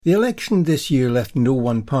The election this year left no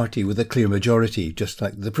one party with a clear majority, just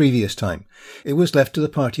like the previous time. It was left to the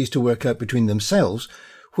parties to work out between themselves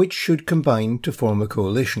which should combine to form a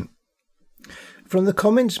coalition. From the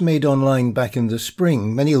comments made online back in the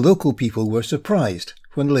spring, many local people were surprised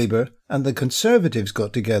when Labour and the Conservatives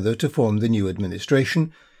got together to form the new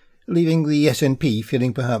administration, leaving the SNP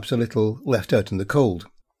feeling perhaps a little left out in the cold.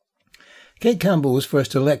 Kate Campbell was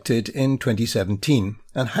first elected in 2017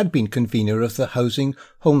 and had been convener of the Housing,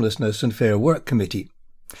 Homelessness and Fair Work Committee.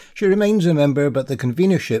 She remains a member, but the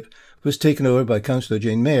convenership was taken over by Councillor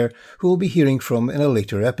Jane Mayer, who we'll be hearing from in a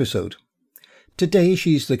later episode. Today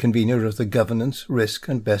she's the convener of the Governance, Risk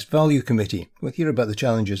and Best Value Committee. We'll hear about the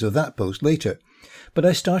challenges of that post later. But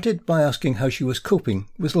I started by asking how she was coping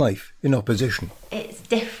with life in opposition. It's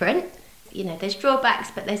different. There's drawbacks,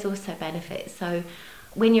 but there's also benefits. So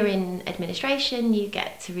when you're in administration, you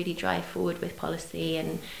get to really drive forward with policy,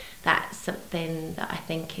 and that's something that I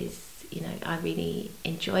think is, I really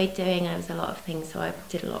enjoyed doing. There was a lot of things, so I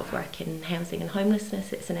did a lot of work in housing and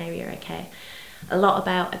homelessness. It's an area I care a lot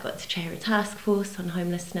about. I got to chair a task force on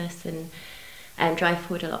homelessness and drive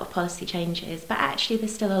forward a lot of policy changes. But actually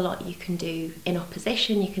there's still a lot you can do in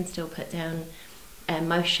opposition. You can still put down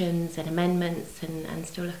motions and amendments and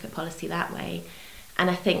still look at policy that way. And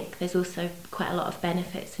I think there's also quite a lot of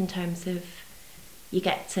benefits in terms of you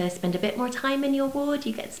get to spend a bit more time in your ward,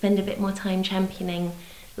 you get to spend a bit more time championing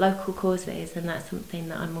local causes, and that's something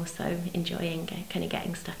that I'm also enjoying, kind of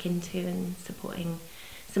getting stuck into and supporting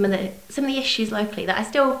some of the issues locally that I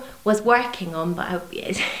still was working on, but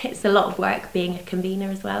it's a lot of work being a convener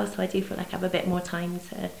as well, so I do feel like I have a bit more time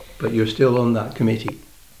to... But you're still on that committee?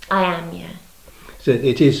 I am, yeah. So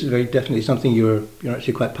it is very definitely something you're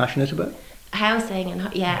actually quite passionate about? Housing and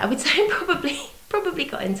I would say probably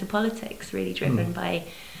got into politics really driven by,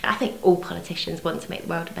 I think all politicians want to make the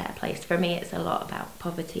world a better place. For me it's a lot about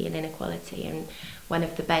poverty and inequality, and one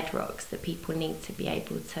of the bedrocks that people need to be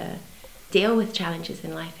able to deal with challenges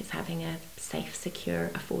in life is having a safe, secure,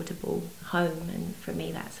 affordable home, and for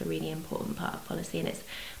me that's a really important part of policy, and it's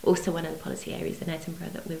also one of the policy areas in Edinburgh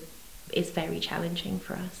that is very challenging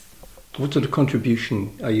for us. What sort of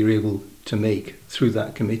contribution are you able to make through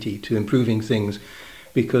that committee to improving things?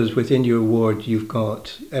 Because within your ward you've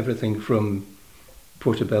got everything from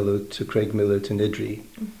Portobello to Craigmillar to Niddrie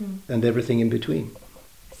and everything in between.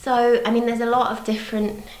 So, there's a lot of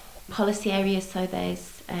different policy areas. So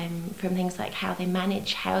there's from things like how they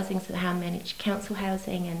manage housing, so how they manage council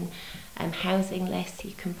housing and housing lists.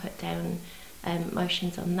 You can put down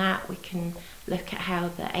motions on that. We can look at how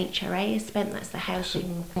the HRA is spent. That's the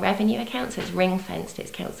housing revenue account, so it's ring fenced,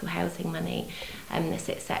 it's council housing money that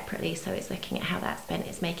sits separately, so it's looking at how that's spent.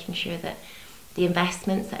 It's making sure that the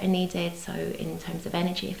investments that are needed, so in terms of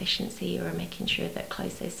energy efficiency, or making sure that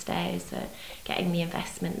closest stairs are getting the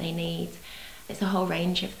investment they need. It's a whole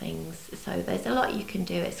range of things, so there's a lot you can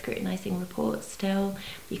do. It's scrutinising reports still.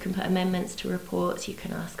 You can put amendments to reports, you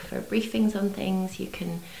can ask for briefings on things, you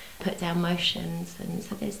can put down motions, and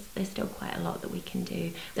so there's still quite a lot that we can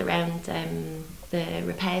do around the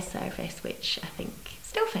repairs service, which I think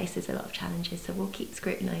still faces a lot of challenges, so we'll keep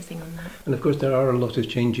scrutinising on that. And of course there are a lot of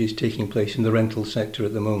changes taking place in the rental sector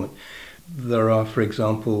at the moment. There are, for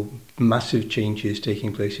example, massive changes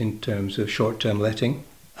taking place in terms of short-term letting,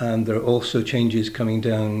 and there are also changes coming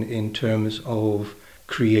down in terms of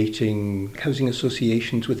creating housing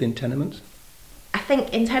associations within tenements. I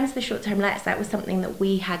think in terms of the short-term lets, that was something that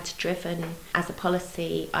we had driven as a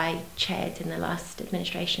policy. I chaired in the last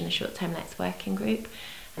administration the short-term lets working group,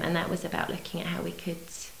 and that was about looking at how we could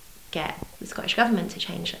get the Scottish Government to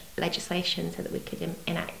change legislation so that we could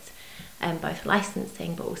enact both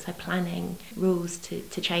licensing but also planning rules to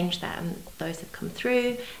change that, and those have come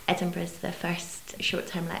through. Edinburgh's the first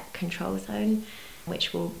short-term let control zone,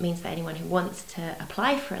 which means that anyone who wants to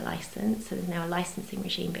apply for a licence, so there's now a licensing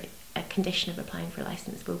regime, but a condition of applying for a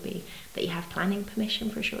licence will be that you have planning permission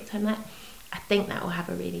for a short-term let. I think that will have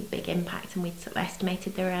a really big impact, and we'd sort of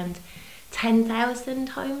estimated there were around 10,000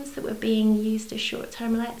 homes that were being used as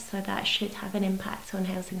short-term lets, so that should have an impact on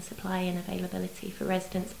housing supply and availability for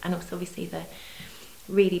residents, and also obviously the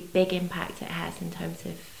really big impact it has in terms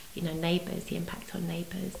of neighbours, the impact on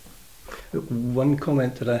neighbours. One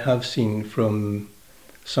comment that I have seen from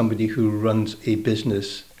somebody who runs a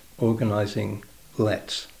business organising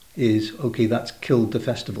lets is, okay, that's killed the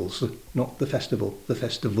festivals, not the festival, the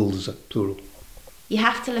festivals, plural. You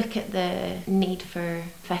have to look at the need for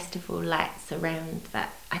festival lets around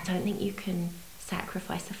that. I don't think you can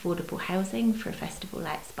sacrifice affordable housing for festival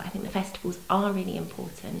lets, but I think the festivals are really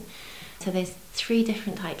important. So there's 3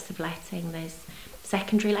 different types of letting. There's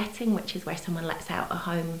secondary letting, which is where someone lets out a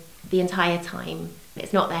home the entire time.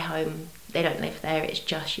 It's not their home, they don't live there, it's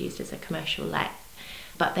just used as a commercial let.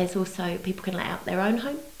 But there's also, people can let out their own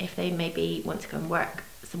home if they maybe want to go and work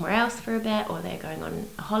somewhere else for a bit, or they're going on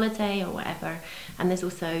a holiday or whatever. And there's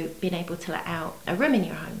also being able to let out a room in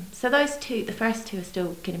your home. So those two, the first two, are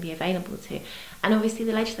still going to be available to. And obviously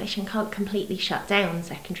the legislation can't completely shut down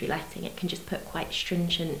secondary letting. It can just put quite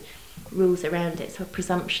stringent rules around it. So a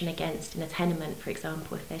presumption against in a tenement, for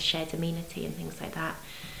example, if there's shared amenity and things like that.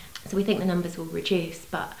 So we think the numbers will reduce,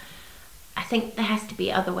 but I think there has to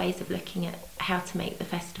be other ways of looking at how to make the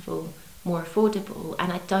festival more affordable.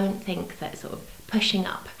 And I don't think that sort of pushing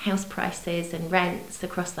up house prices and rents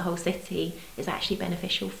across the whole city is actually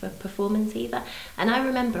beneficial for performance either. And I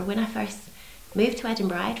remember when I first moved to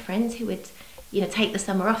Edinburgh, I had friends who would, take the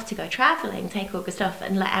summer off to go travelling, take August off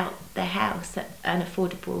and let out their house at an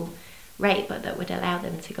affordable rate, but that would allow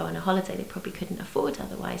them to go on a holiday they probably couldn't afford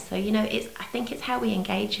otherwise. So, I think it's how we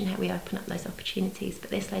engage and how we open up those opportunities,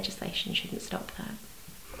 but this legislation shouldn't stop that.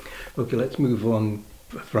 Okay, let's move on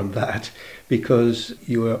from that, because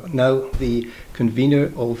you are now the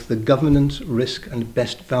convener of the Governance, Risk and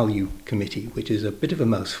Best Value Committee, which is a bit of a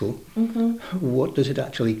mouthful. Mm-hmm. What does it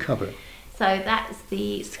actually cover? So that's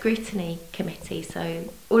the scrutiny committee. So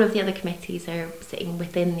all of the other committees are sitting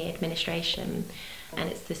within the administration, and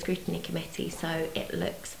it's the scrutiny committee. So it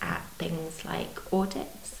looks at things like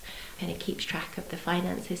audits, and it keeps track of the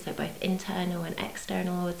finances, so both internal and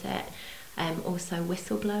external audit. Also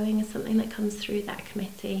whistleblowing is something that comes through that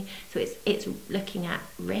committee. So it's looking at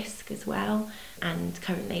risk as well, and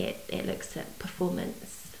currently it looks at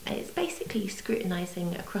performance. It's basically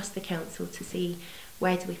scrutinising across the council to see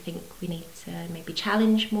where do we think we need to maybe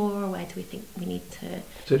challenge more, where do we think we need to...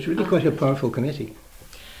 So it's really quite a powerful committee.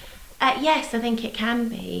 Yes, I think it can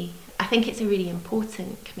be. I think it's a really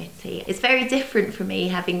important committee. It's very different from me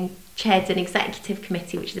having chaired an executive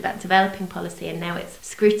committee which is about developing policy, and now it's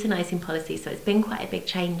scrutinising policy, so it's been quite a big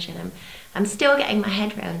change, and I'm still getting my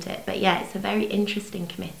head around it. But yeah, it's a very interesting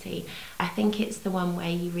committee. I think it's the one where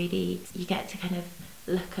you get to kind of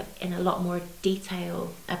look at in a lot more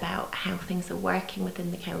detail about how things are working within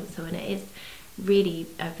the council, and it is really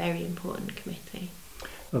a very important committee.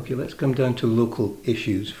 Okay, let's come down to local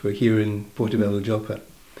issues for here in Portobello Joppa.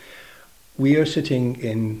 We are sitting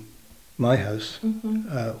in my house,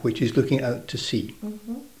 which is looking out to sea.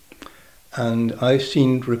 Mm-hmm. And I've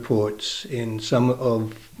seen reports in some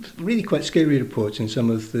of, really quite scary reports in some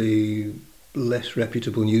of the less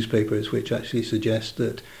reputable newspapers, which actually suggest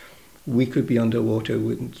that we could be underwater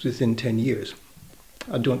within 10 years.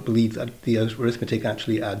 I don't believe that the arithmetic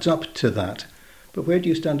actually adds up to that. But where do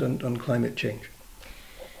you stand on climate change?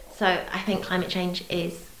 So I think climate change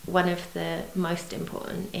is one of the most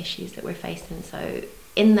important issues that we're facing. So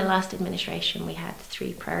in the last administration, we had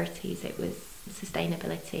 3 priorities. It was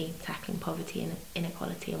sustainability, tackling poverty and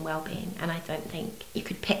inequality and well-being. And I don't think you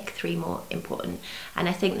could pick 3 more important. And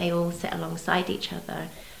I think they all sit alongside each other.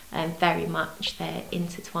 Very much they're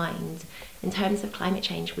intertwined. In terms of climate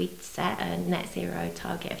change, we set a net zero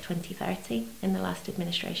target of 2030 in the last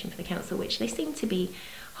administration for the council, which they seem to be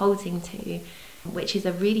holding to, which is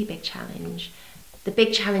a really big challenge. The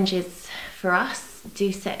big challenges for us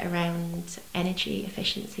do sit around energy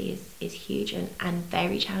efficiency is huge and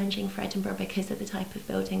very challenging for Edinburgh because of the type of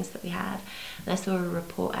buildings that we have. And I saw a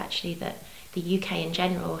report actually that the UK in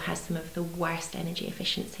general has some of the worst energy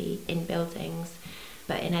efficiency in buildings.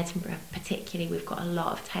 But in Edinburgh particularly, we've got a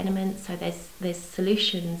lot of tenements, so there's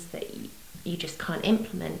solutions that you just can't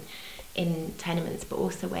implement in tenements, but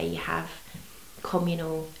also where you have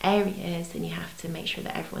communal areas and you have to make sure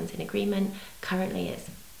that everyone's in agreement. Currently it's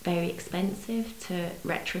very expensive to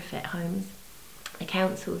retrofit homes. The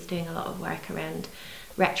council's doing a lot of work around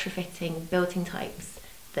retrofitting building types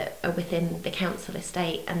that are within the council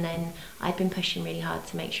estate, and then I've been pushing really hard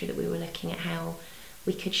to make sure that we were looking at how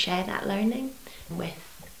we could share that learning with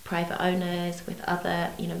private owners, with other,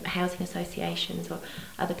 housing associations or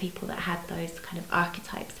other people that had those kind of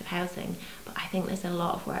archetypes of housing. But I think there's a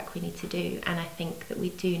lot of work we need to do, and I think that we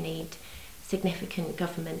do need significant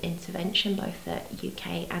government intervention, both at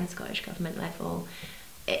UK and Scottish government level.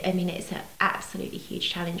 It's an absolutely huge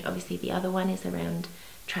challenge. Obviously, the other one is around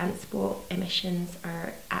transport. Emissions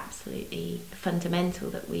are absolutely fundamental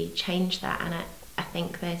that we change that, and I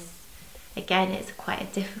think it's quite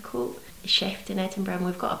a difficult shift in Edinburgh, and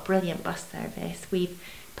we've got a brilliant bus service. We've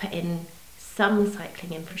put in some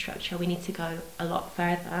cycling infrastructure. We need to go a lot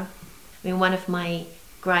further. One of my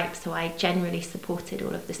gripes, so I generally supported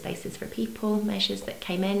all of the spaces for people measures that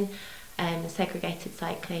came in, segregated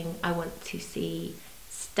cycling I want to see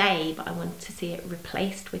stay, but I want to see it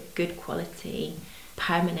replaced with good quality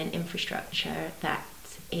permanent infrastructure that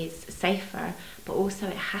is safer, but also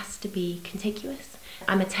it has to be contiguous.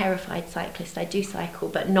 I'm a terrified cyclist. I do cycle,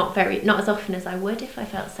 but not as often as I would if I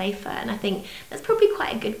felt safer. And I think that's probably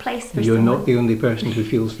quite a good place for You're someone. not the only person who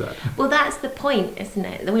feels that. Well, that's the point, isn't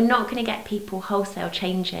it? That we're not going to get people wholesale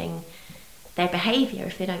changing their behaviour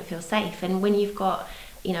if they don't feel safe. And when you've got,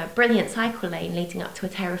 a brilliant cycle lane leading up to a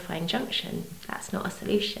terrifying junction, that's not a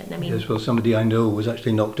solution. I mean, yes, well, somebody I know was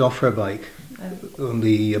actually knocked off her bike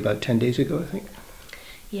only about 10 days ago, I think.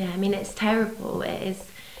 Yeah, I mean, it's terrible. It is,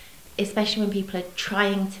 especially when people are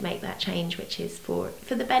trying to make that change, which is for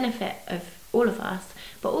the benefit of all of us,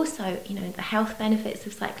 but also, the health benefits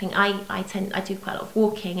of cycling. I do quite a lot of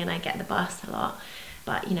walking and I get the bus a lot,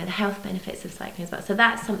 but, the health benefits of cycling as well. So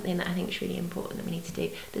that's something that I think is really important that we need to do.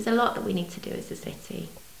 There's a lot that we need to do as a city.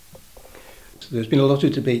 So there's been a lot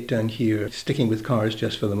of debate down here, sticking with cars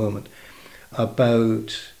just for the moment,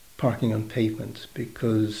 about parking on pavement,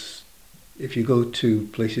 because if you go to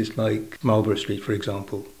places like Marlborough Street, for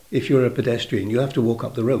example, if you're a pedestrian, you have to walk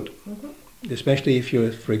up the road. Mm-hmm. Especially if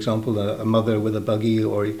you're, for example, a mother with a buggy,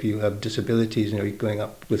 or if you have disabilities and you're going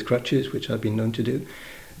up with crutches, which I've been known to do.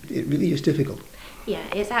 It really is difficult. Yeah,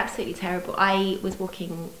 it's absolutely terrible. I was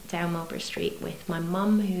walking down Marlborough Street with my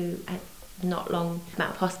mum, who had not long come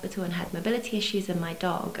out of hospital and had mobility issues, and my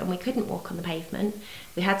dog, and we couldn't walk on the pavement.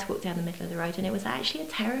 We had to walk down the middle of the road, and it was actually a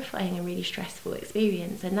terrifying and really stressful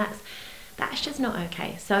experience, and that's just not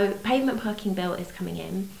okay. So pavement parking bill is coming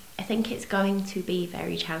in. I think it's going to be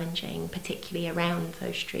very challenging, particularly around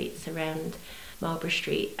those streets, around Marlborough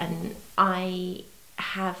Street. And I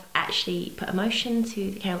have actually put a motion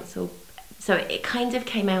to the council. So it kind of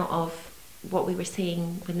came out of what we were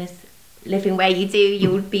seeing when this living where you do,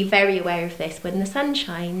 you'll be very aware of this. When the sun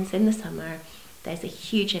shines in the summer, there's a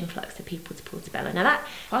huge influx of people to Portobello. Now that's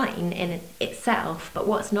fine in itself, but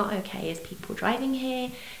what's not okay is people driving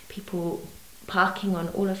here, people parking on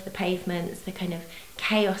all of the pavements, the kind of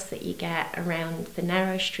chaos that you get around the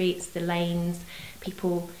narrow streets, the lanes,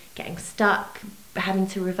 people getting stuck, having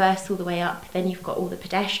to reverse all the way up. Then you've got all the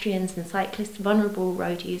pedestrians and cyclists, vulnerable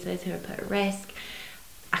road users who are put at risk.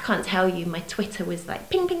 I can't tell you, my Twitter was like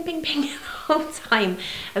ping, ping, ping, ping the whole time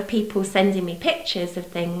of people sending me pictures of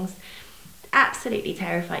things. Absolutely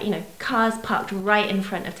terrified. Cars parked right in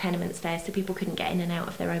front of tenement stairs so people couldn't get in and out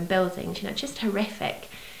of their own buildings. Just horrific.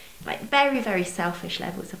 Like very, very selfish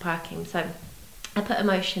levels of parking. So I put a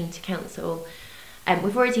motion to council.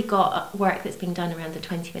 We've already got work that's being done around the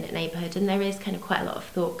 20-minute neighbourhood, and there is kind of quite a lot of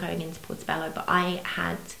thought going into Portobello, but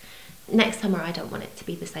next summer I don't want it to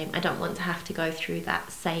be the same. I don't want to have to go through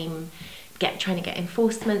that same trying to get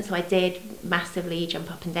enforcement. So I did massively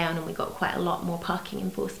jump up and down, and we got quite a lot more parking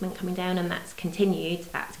enforcement coming down, and that's continued.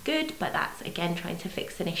 That's good, but that's again trying to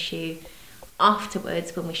fix an issue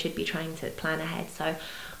afterwards when we should be trying to plan ahead. So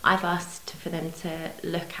I've asked for them to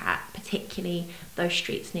look at particularly those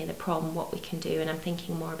streets near the prom, what we can do, and I'm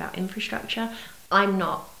thinking more about infrastructure. I'm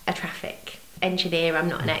not a traffic engineer, I'm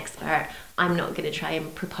not an expert, I'm not going to try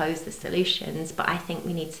and propose the solutions, but I think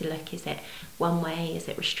we need to look, is it one way, is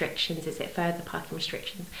it restrictions, is it further parking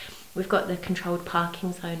restrictions? We've got the controlled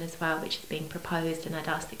parking zone as well, which is being proposed, and I'd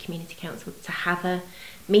ask the Community Council to have a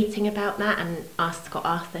meeting about that and ask Scott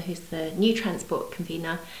Arthur, who's the new transport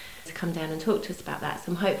convener, to come down and talk to us about that.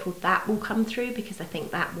 So I'm hopeful that will come through, because I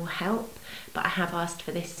think that will help. But I have asked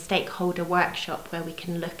for this stakeholder workshop where we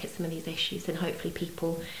can look at some of these issues, and hopefully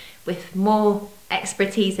people with more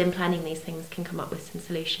expertise in planning these things can come up with some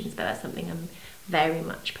solutions. But that's something I'm very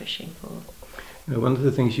much pushing for. Now, one of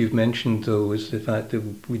the things you've mentioned, though, is the fact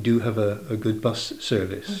that we do have a good bus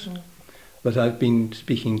service. Mm-hmm. But I've been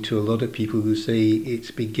speaking to a lot of people who say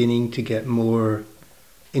it's beginning to get more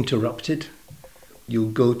interrupted.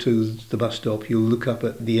 You'll go to the bus stop, you'll look up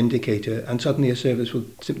at the indicator, and suddenly a service will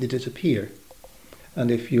simply disappear. And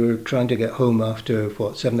if you're trying to get home after,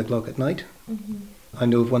 7 o'clock at night, mm-hmm. I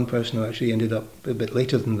know of one person who actually ended up a bit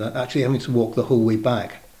later than that, actually having to walk the whole way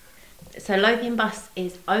back. So Lothian Bus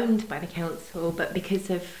is owned by the council, but because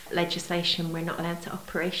of legislation we're not allowed to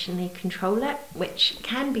operationally control it, which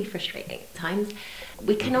can be frustrating at times.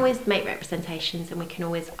 We can always make representations, and we can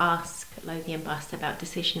always ask Lothian Bus about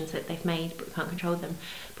decisions that they've made, but we can't control them.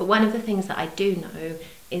 But one of the things that I do know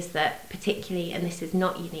is that particularly, and this is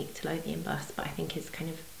not unique to Lothian Bus, but I think is kind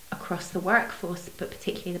of across the workforce, but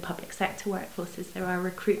particularly the public sector workforces, there are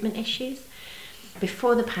recruitment issues.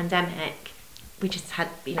 Before the pandemic, we just had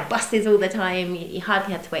buses all the time. You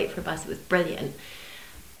hardly had to wait for a bus. It was brilliant.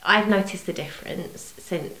 I've noticed the difference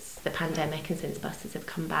since the pandemic and since buses have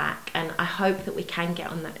come back, and I hope that we can get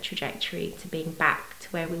on that trajectory to being back to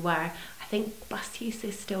where we were. I think bus use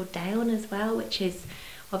is still down as well, which is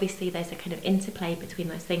Obviously, there's a kind of interplay between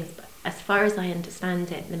those things, but as far as I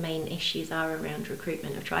understand it, the main issues are around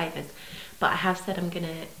recruitment of drivers. But I have said I'm going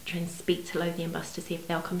to try and speak to Lothian Bus to see if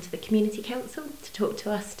they'll come to the Community Council to talk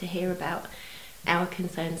to us, to hear about our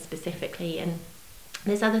concerns specifically. And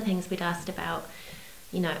there's other things we'd asked about.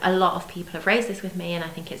 You know, a lot of people have raised this with me, and I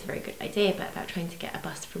think it's a very good idea, but about trying to get a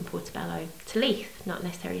bus from Portobello to Leith, not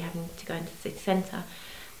necessarily having to go into the city centre.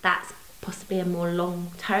 That's possibly a more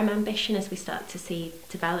long-term ambition as we start to see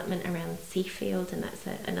development around Seafield, and that's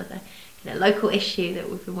another local issue that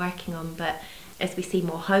we've been working on. But as we see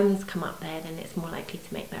more homes come up there, then it's more likely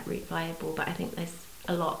to make that route viable. But I think there's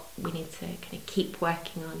a lot we need to kind of keep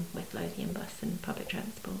working on with Lothian Bus and public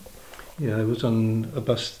transport. Yeah, I was on a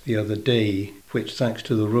bus the other day, which, thanks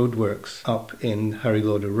to the roadworks up in Harry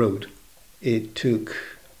Lauder Road, it took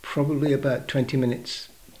probably about 20 minutes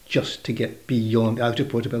just to get beyond, out of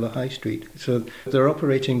Portobello High Street. So they're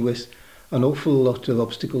operating with an awful lot of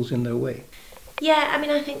obstacles in their way. Yeah, I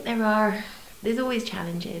mean, I think there's always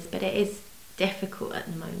challenges, but it is difficult at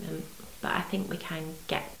the moment. But I think we can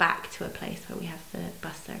get back to a place where we have the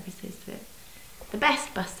bus services, the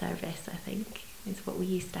best bus service, I think, is what we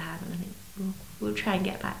used to have, and I think we'll try and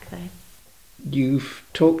get back there. You've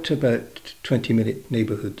talked about 20-minute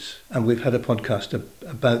neighbourhoods, and we've had a podcast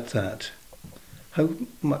about that. How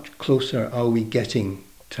much closer are we getting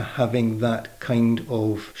to having that kind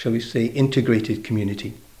of, shall we say, integrated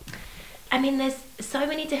community? I mean, there's so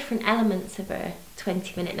many different elements of a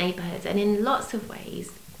 20-minute neighbourhood, and in lots of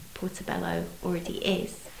ways, Portobello already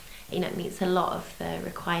is. You know, it meets a lot of the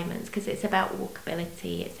requirements because it's about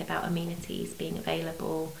walkability, it's about amenities being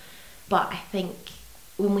available. But I think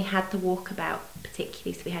when we had the walkabout,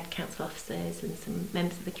 particularly, so we had council officers and some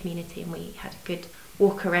members of the community, and we had a good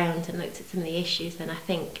walk around and looked at some of the issues, then I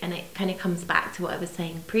think, and it kind of comes back to what I was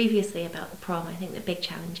saying previously about the prom, I think the big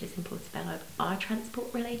challenges in Portobello are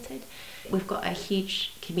transport related. We've got a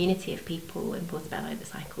huge community of people in Portobello that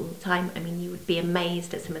cycle all the time. I mean, you would be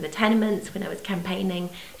amazed at some of the tenements when I was campaigning.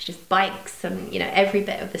 It's just bikes and, you know, every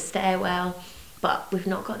bit of the stairwell. But we've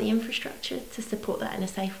not got the infrastructure to support that in a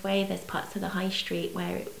safe way. There's parts of the high street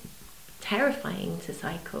where it's terrifying to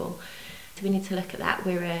cycle. So we need to look at that.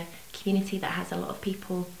 We're a community that has a lot of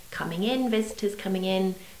people coming in, visitors coming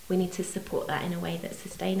in. We need to support that in a way that's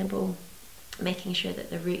sustainable, making sure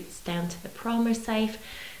that the routes down to the prom are safe.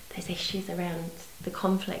 There's issues around the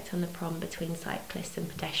conflict on the prom between cyclists and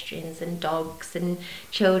pedestrians and dogs and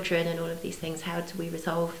children and all of these things. How do we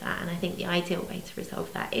resolve that? And I think the ideal way to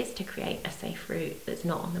resolve that is to create a safe route that's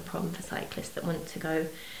not on the prom for cyclists that want to go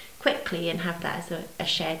quickly, and have that as a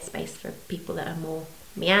shared space for people that are more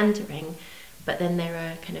meandering. But then there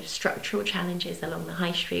are kind of structural challenges along the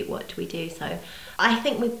high street. What do we do? So I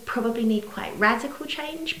think we probably need quite radical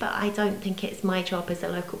change, but I don't think it's my job as a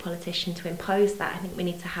local politician to impose that. I think we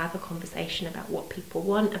need to have a conversation about what people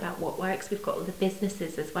want, about what works. We've got all the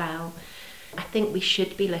businesses as well. I think we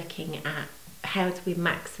should be looking at how do we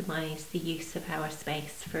maximise the use of our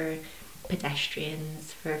space for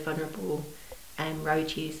pedestrians, for vulnerable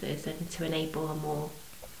road users, and to enable a more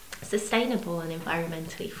sustainable and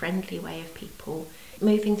environmentally friendly way of people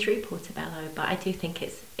moving through Portobello. But I do think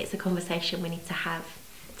it's a conversation we need to have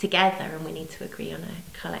together, and we need to agree on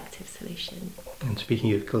a collective solution. And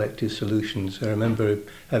speaking of collective solutions, I remember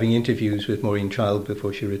having interviews with Maureen Child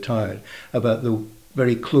before she retired about the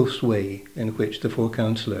very close way in which the four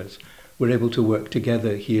councillors were able to work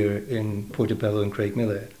together here in Portobello and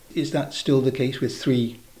Craigmillar. Is that still the case with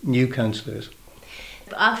 3 new councillors?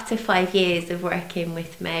 After 5 years of working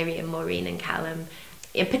with Mary and Maureen and Callum,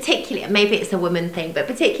 in particular, maybe it's a woman thing, but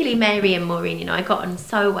particularly Mary and Maureen, you know, I got on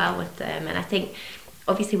so well with them. And I think,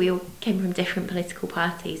 obviously, we all came from different political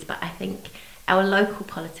parties, but I think our local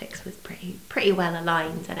politics was pretty well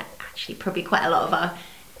aligned, and actually probably quite a lot of our,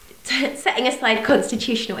 setting aside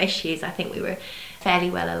constitutional issues, I think we were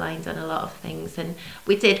fairly well aligned on a lot of things, and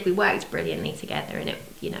we worked brilliantly together, and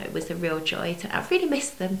it was a real joy I really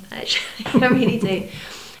miss them, actually. I really do.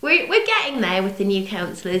 We're getting there with the new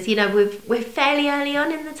councillors. You know, we're fairly early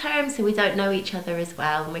on in the term, so we don't know each other as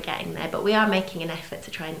well, and we're getting there, but we are making an effort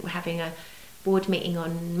to try, and we're having a board meeting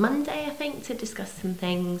on Monday, I think, to discuss some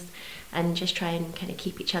things and just try and kind of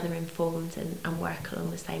keep each other informed and work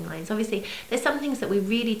along the same lines. Obviously, there's some things that we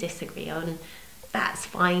really disagree on. That's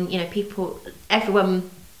fine. You know,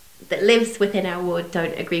 everyone that lives within our ward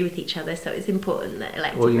don't agree with each other, so it's important that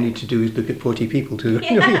elected... All you need to do is look at 40 people to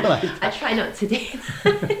realise that. I try not to do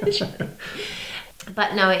that.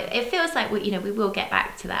 But no, it feels like we will get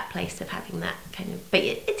back to that place of having that kind of... But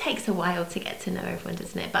it takes a while to get to know everyone,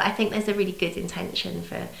 doesn't it? But I think there's a really good intention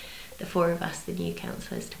for the four of us, the new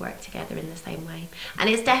councillors, to work together in the same way. And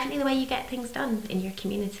it's definitely the way you get things done in your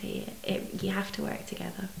community. You have to work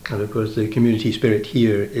together. And of course the community spirit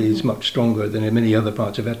here is much stronger than in many other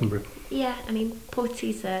parts of Edinburgh. Yeah, I mean,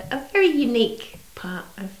 Porty's a very unique part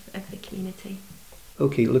of the community.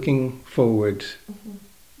 Okay, looking forward,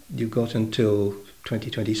 you've got until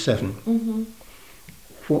 2027.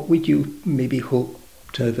 What would you maybe hope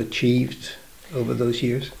to have achieved over those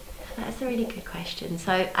years? That's a really good question.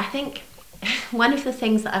 So I think one of the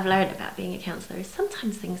things that I've learned about being a councillor is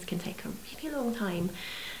sometimes things can take a really long time.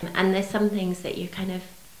 And there's some things that you're kind of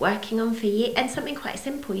working on for years, and something quite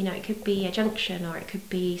simple, it could be a junction or it could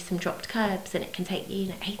be some dropped curbs, and it can take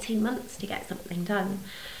you 18 months to get something done.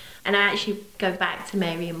 And I actually go back to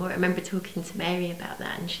Mary and more. I remember talking to Mary about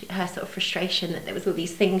that, and her sort of frustration that there was all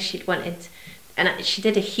these things she'd wanted, and she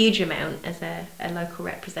did a huge amount as a local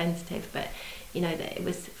representative, but that it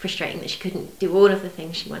was frustrating that she couldn't do all of the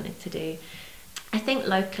things she wanted to do. I think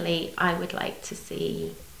locally I would like to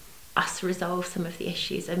see us resolve some of the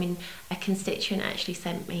issues. I mean, a constituent actually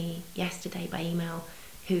sent me yesterday by email,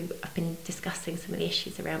 who I've been discussing some of the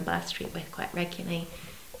issues around Bath Street with quite regularly,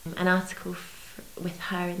 an article with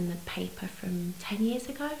her in the paper from 10 years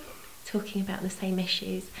ago, talking about the same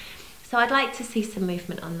issues. So I'd like to see some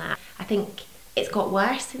movement on that. I think it's got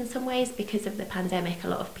worse in some ways because of the pandemic. A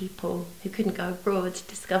lot of people who couldn't go abroad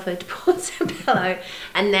discovered Portobello,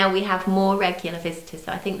 and now we have more regular visitors.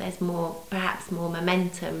 So I think there's perhaps more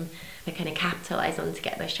momentum to kind of capitalise on to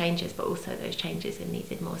get those changes, but also those changes are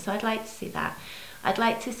needed more. So I'd like to see that. I'd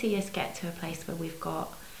like to see us get to a place where we've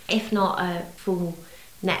got, if not a full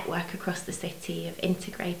network across the city of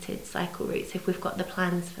integrated cycle routes, if we've got the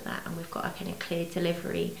plans for that and we've got a kind of clear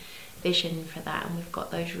delivery vision for that, and we've got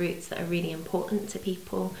those routes that are really important to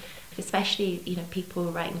people, especially people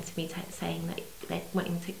writing to me saying that they're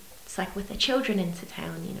wanting to cycle with their children into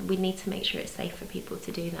town. We need to make sure it's safe for people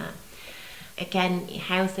to do that. Again,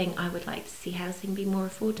 housing, I would like to see housing be more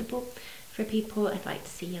affordable for people. I'd like to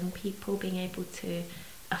see young people being able to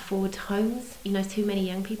afford homes. Too many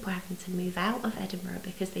young people are having to move out of Edinburgh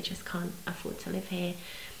because they just can't afford to live here.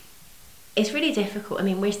 It's really difficult. I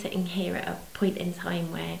mean, we're sitting here at a point in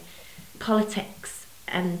time where politics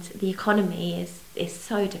and the economy is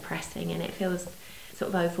so depressing, and it feels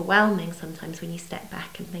sort of overwhelming sometimes when you step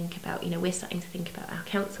back and think about, we're starting to think about our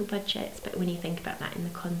council budgets, but when you think about that in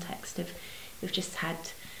the context of, we've just had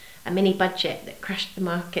a mini budget that crashed the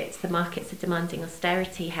markets are demanding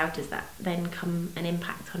austerity, how does that then come and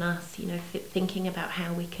impact on us? Thinking about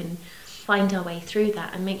how we can find our way through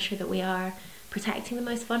that and make sure that we are protecting the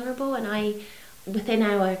most vulnerable. And within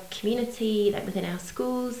our community, like within our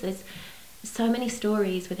schools, there's so many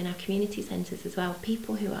stories within our community centres as well,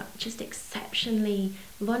 people who are just exceptionally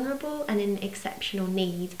vulnerable and in exceptional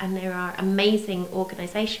need, and there are amazing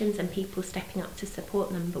organisations and people stepping up to support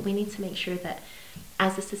them, but we need to make sure that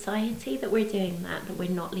as a society that we're doing that we're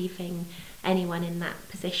not leaving anyone in that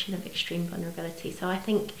position of extreme vulnerability. So I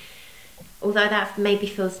think, although that maybe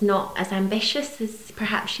feels not as ambitious as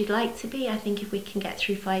perhaps you'd like to be, I think if we can get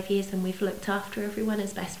through 5 years and we've looked after everyone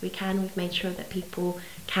as best we can, we've made sure that people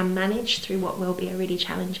can manage through what will be a really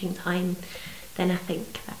challenging time, then I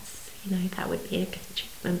think that's, that would be a good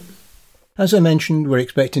achievement. As I mentioned, we're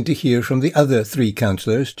expecting to hear from the other three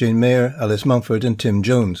councillors, Jane Mayer, Alice Mumford and Tim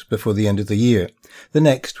Jones, before the end of the year. The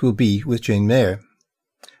next will be with Jane Mayer.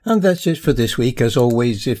 And that's it for this week. As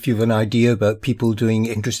always, if you've an idea about people doing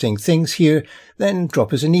interesting things here, then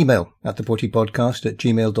drop us an email at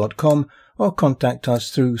theportypodcast@gmail.com or contact us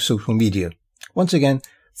through social media. Once again,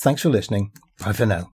 thanks for listening. Bye for now.